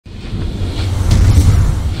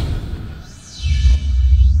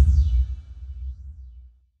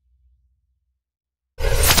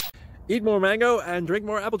Eat more mango and drink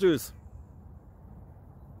more apple juice.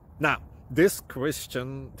 Now, this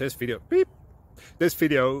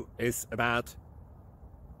video is about...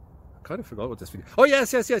 I kind of forgot what this video... Oh,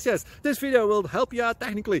 yes. This video will help you out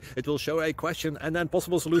technically. It will show a question and then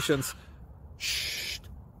possible solutions. Shh.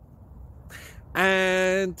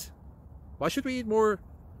 And why should we eat more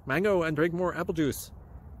mango and drink more apple juice?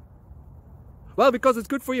 Well, because it's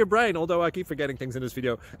good for your brain, although I keep forgetting things in this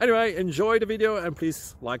video. Anyway, enjoy the video and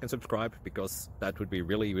please like and subscribe, because that would be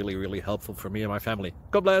really helpful for me and my family.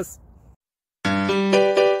 God bless!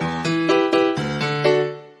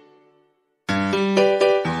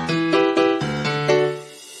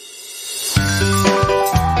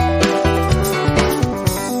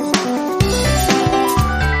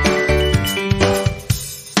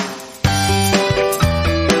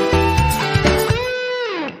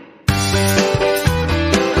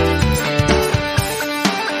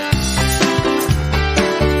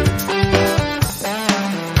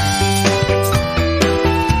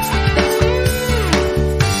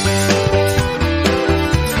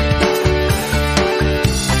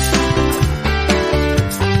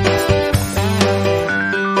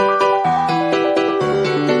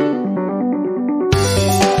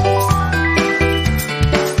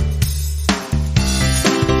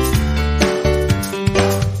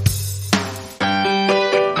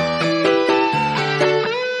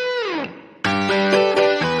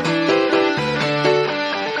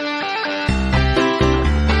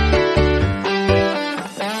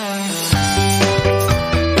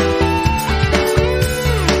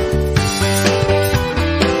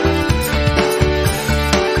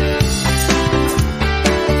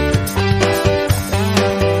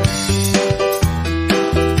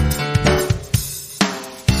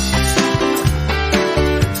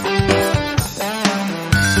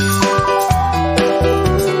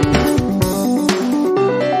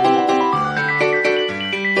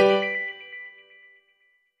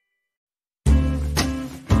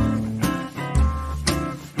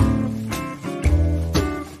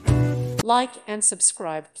 Like and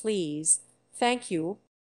subscribe, please. Thank you.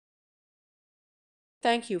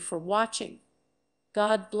 Thank you for watching.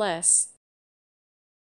 God bless.